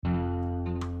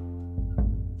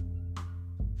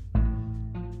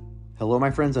Hello,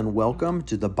 my friends, and welcome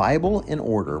to the Bible in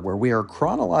Order, where we are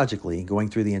chronologically going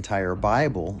through the entire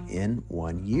Bible in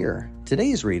 1 year.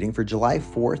 Today's reading for July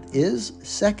 4th is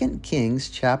 2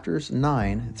 Kings chapters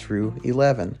 9 through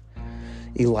 11.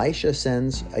 Elisha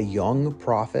sends a young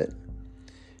prophet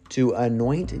to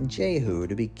anoint Jehu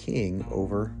to be king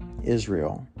over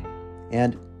Israel.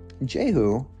 And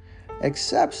Jehu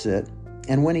accepts it,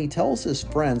 and when he tells his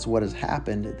friends what has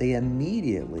happened, they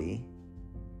immediately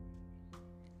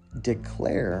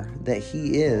declare that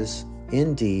he is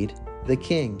indeed the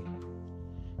king.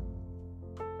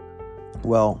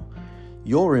 Well,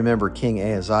 you'll remember King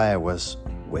Ahaziah was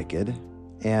wicked,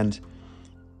 and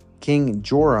King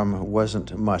Joram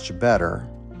wasn't much better,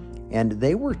 and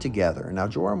they were together. Now,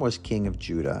 Joram was king of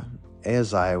Judah.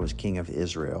 Ahaziah was king of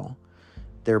Israel.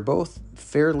 They're both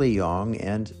fairly young,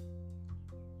 and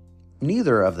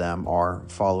neither of them are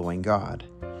following God.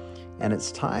 And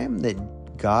it's time that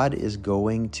God is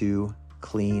going to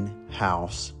clean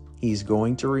house. He's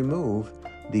going to remove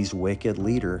these wicked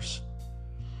leaders.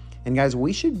 And guys,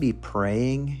 we should be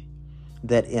praying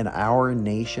that in our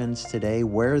nations today,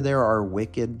 where there are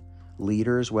wicked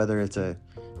leaders, whether it's a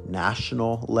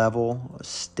national level, a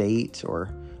state,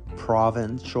 or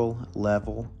provincial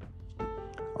level,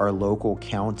 our local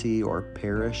county or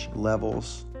parish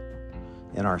levels,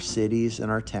 in our cities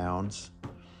and our towns,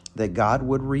 that God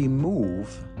would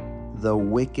remove the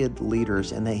wicked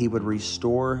leaders and that he would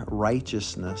restore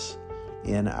righteousness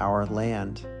in our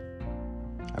land.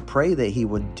 I pray that he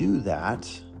would do that,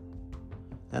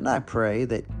 and I pray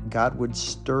that God would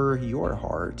stir your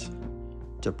heart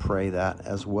to pray that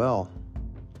as well.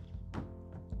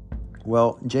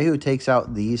 Well, Jehu takes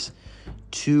out these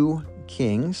two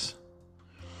kings,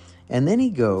 and then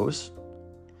he goes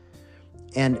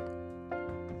and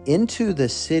into the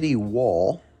city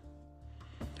wall.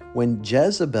 When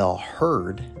Jezebel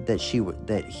heard that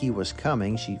he was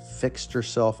coming, she fixed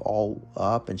herself all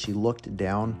up and she looked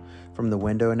down from the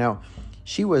window. Now,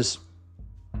 she was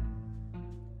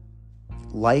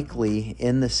likely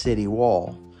in the city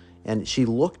wall, and she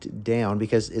looked down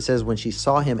because it says when she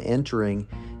saw him entering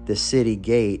the city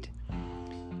gate,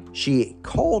 she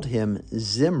called him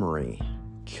Zimri,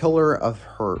 killer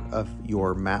of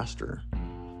your master,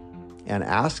 and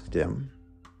asked him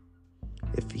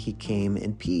if he came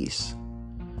in peace.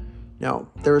 Now,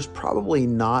 there's probably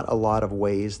not a lot of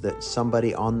ways that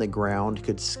somebody on the ground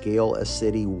could scale a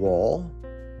city wall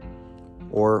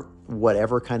or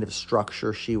whatever kind of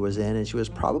structure she was in, and she was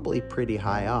probably pretty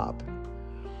high up.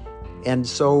 And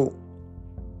so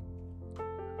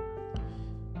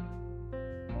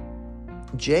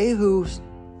Jehu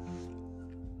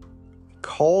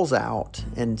calls out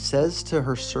and says to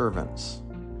her servants,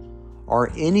 "Are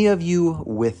any of you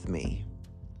with me?"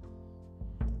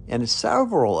 And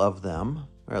several of them,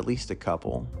 or at least a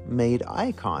couple, made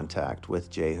eye contact with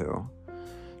Jehu.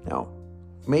 Now,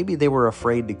 maybe they were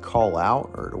afraid to call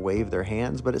out or to wave their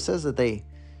hands, but it says that they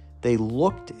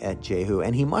looked at Jehu,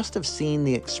 and he must have seen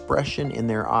the expression in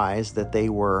their eyes that they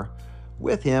were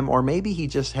with him, or maybe he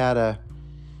just had a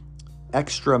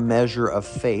extra measure of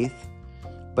faith.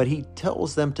 But he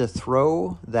tells them to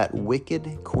throw that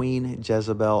wicked Queen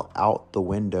Jezebel out the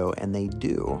window, and they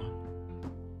do.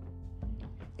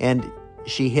 And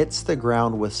she hits the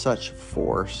ground with such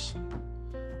force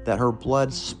that her blood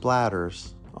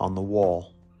splatters on the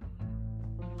wall.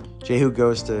 Jehu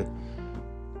goes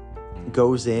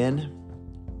in,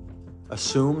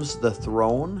 assumes the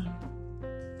throne,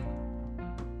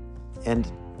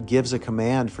 and gives a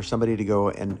command for somebody to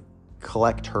go and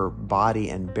collect her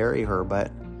body and bury her,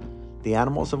 but the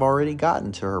animals have already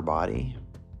gotten to her body.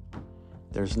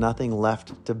 There's nothing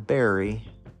left to bury,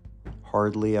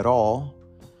 hardly at all.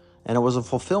 And it was a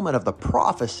fulfillment of the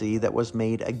prophecy that was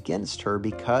made against her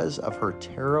because of her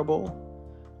terrible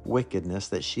wickedness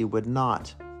that she would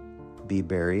not be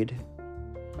buried.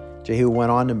 Jehu went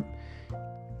on to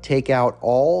take out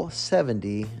all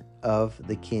 70 of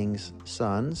the king's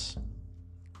sons.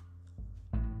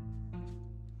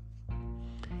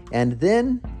 And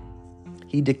then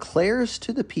he declares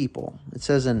to the people, it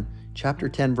says in chapter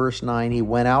 10, verse 9, he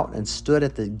went out and stood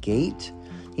at the gate.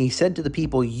 He said to the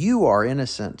people, "You are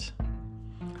innocent.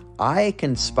 I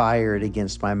conspired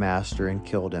against my master and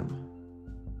killed him."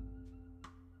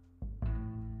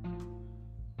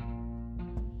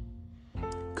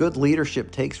 Good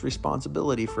leadership takes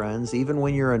responsibility, friends. Even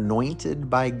when you're anointed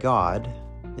by God,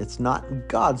 it's not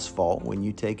God's fault when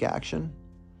you take action.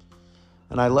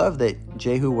 And I love that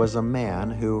Jehu was a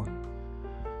man who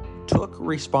took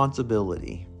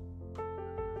responsibility.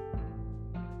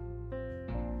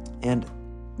 And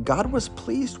God was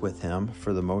pleased with him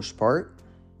for the most part.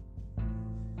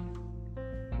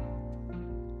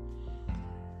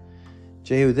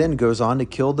 Jehu then goes on to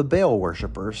kill the Baal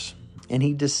worshipers, and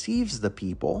he deceives the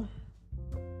people,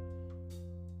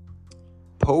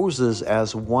 poses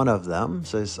as one of them,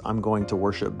 says, I'm going to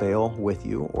worship Baal with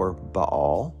you, or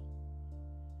Baal.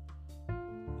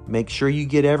 Make sure you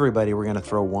get everybody. We're going to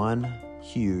throw one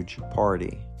huge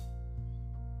party.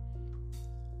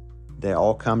 They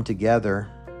all come together,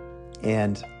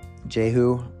 and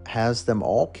Jehu has them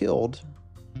all killed.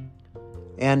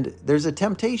 And there's a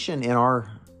temptation in our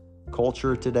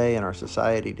culture today, in our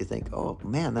society, to think, oh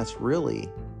man, that's really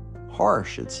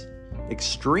harsh. It's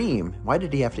extreme. Why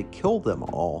did he have to kill them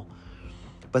all?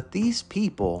 But these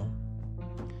people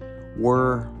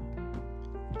were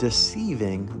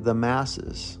deceiving the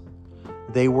masses.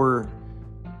 They were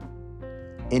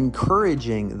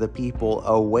encouraging the people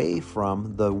away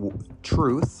from the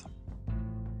truth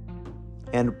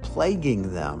and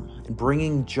plaguing them and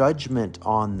bringing judgment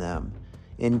on them,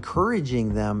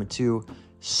 encouraging them to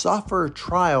suffer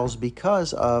trials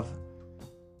because of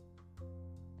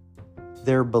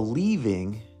their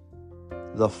believing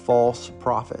the false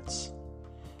prophets.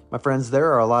 My friends,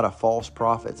 there are a lot of false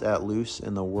prophets at loose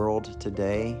in the world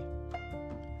today,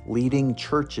 leading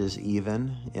churches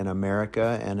even in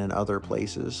America and in other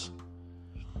places,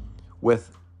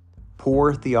 with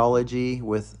poor theology,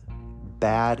 with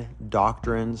bad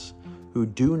doctrines, who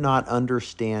do not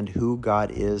understand who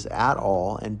God is at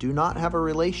all and do not have a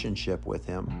relationship with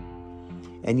him.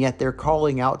 And yet they're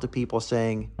calling out to people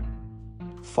saying,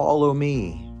 follow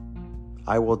me,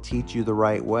 I will teach you the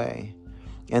right way.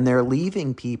 And they're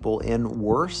leaving people in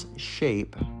worse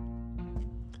shape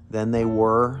than they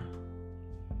were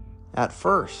at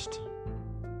first.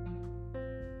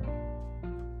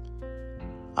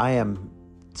 I am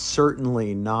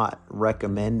certainly not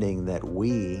recommending that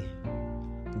we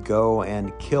go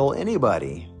and kill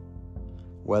anybody,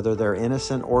 whether they're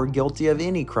innocent or guilty of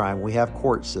any crime. We have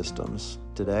court systems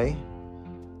today.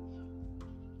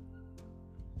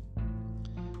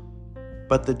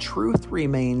 But the truth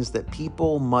remains that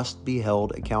people must be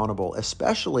held accountable,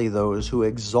 especially those who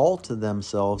exalt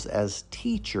themselves as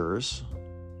teachers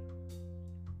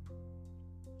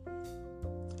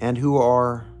and who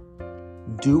are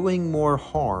doing more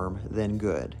harm than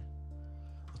good.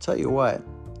 I'll tell you what,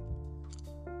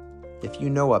 if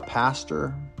you know a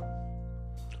pastor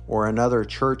or another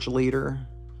church leader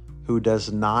who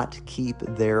does not keep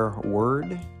their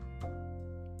word,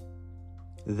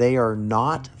 they are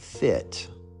not fit.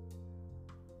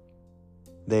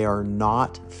 They are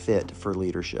not fit for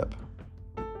leadership.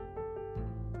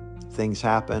 Things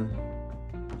happen.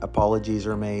 Apologies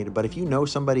are made. But if you know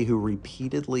somebody who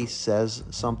repeatedly says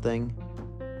something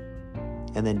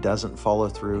and then doesn't follow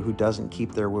through, who doesn't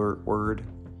keep their word,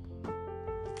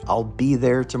 I'll be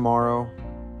there tomorrow,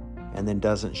 and then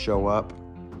doesn't show up,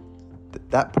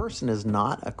 that person is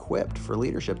not equipped for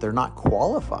leadership. They're not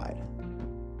qualified.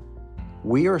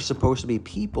 We are supposed to be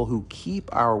people who keep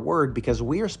our word because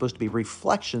we are supposed to be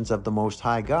reflections of the Most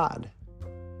High God.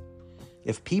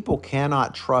 If people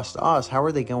cannot trust us, how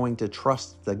are they going to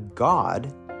trust the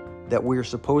God that we're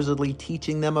supposedly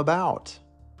teaching them about?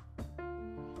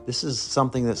 This is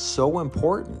something that's so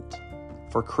important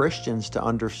for Christians to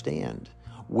understand.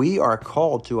 We are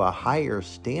called to a higher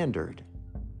standard.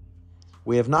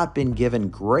 We have not been given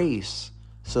grace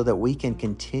so that we can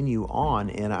continue on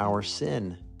in our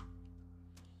sin.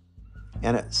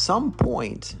 And at some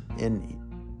point,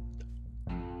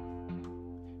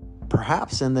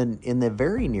 perhaps in the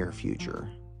very near future,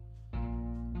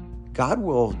 God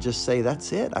will just say,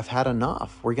 that's it, I've had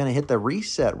enough. We're going to hit the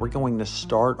reset. We're going to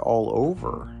start all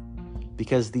over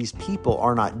because these people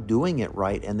are not doing it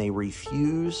right and they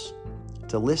refuse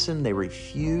to listen. They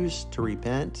refuse to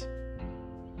repent.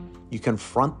 You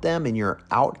confront them and you're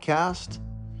outcast.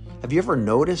 Have you ever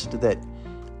noticed that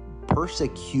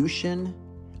persecution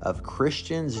of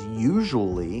Christians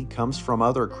usually comes from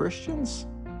other Christians?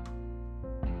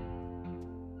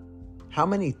 How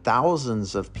many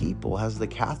thousands of people has the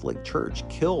Catholic Church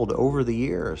killed over the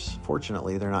years?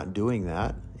 Fortunately, they're not doing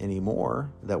that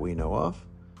anymore that we know of.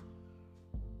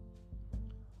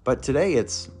 But today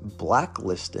it's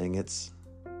blacklisting, it's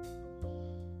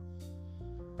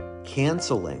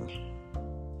canceling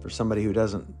for somebody who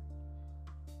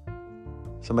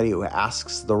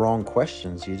asks the wrong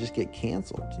questions. You just get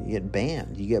canceled, you get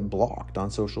banned, you get blocked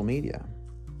on social media.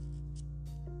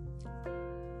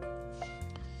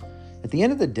 At the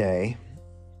end of the day,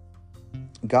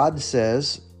 God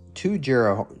says to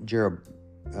Jehu,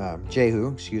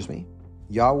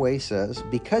 Yahweh says,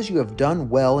 because you have done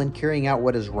well in carrying out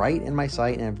what is right in my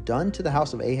sight and have done to the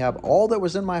house of Ahab all that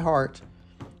was in my heart,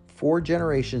 4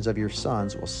 generations of your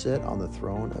sons will sit on the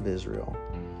throne of Israel.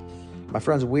 My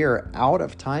friends, we are out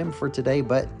of time for today,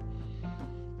 but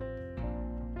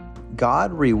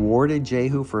God rewarded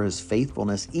Jehu for his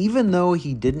faithfulness, even though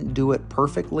he didn't do it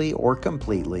perfectly or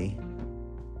completely.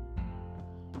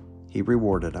 He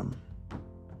rewarded him.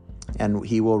 And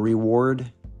he will reward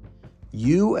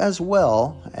you as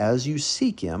well as you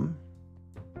seek him.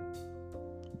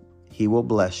 He will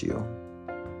bless you.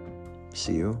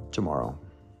 See you tomorrow.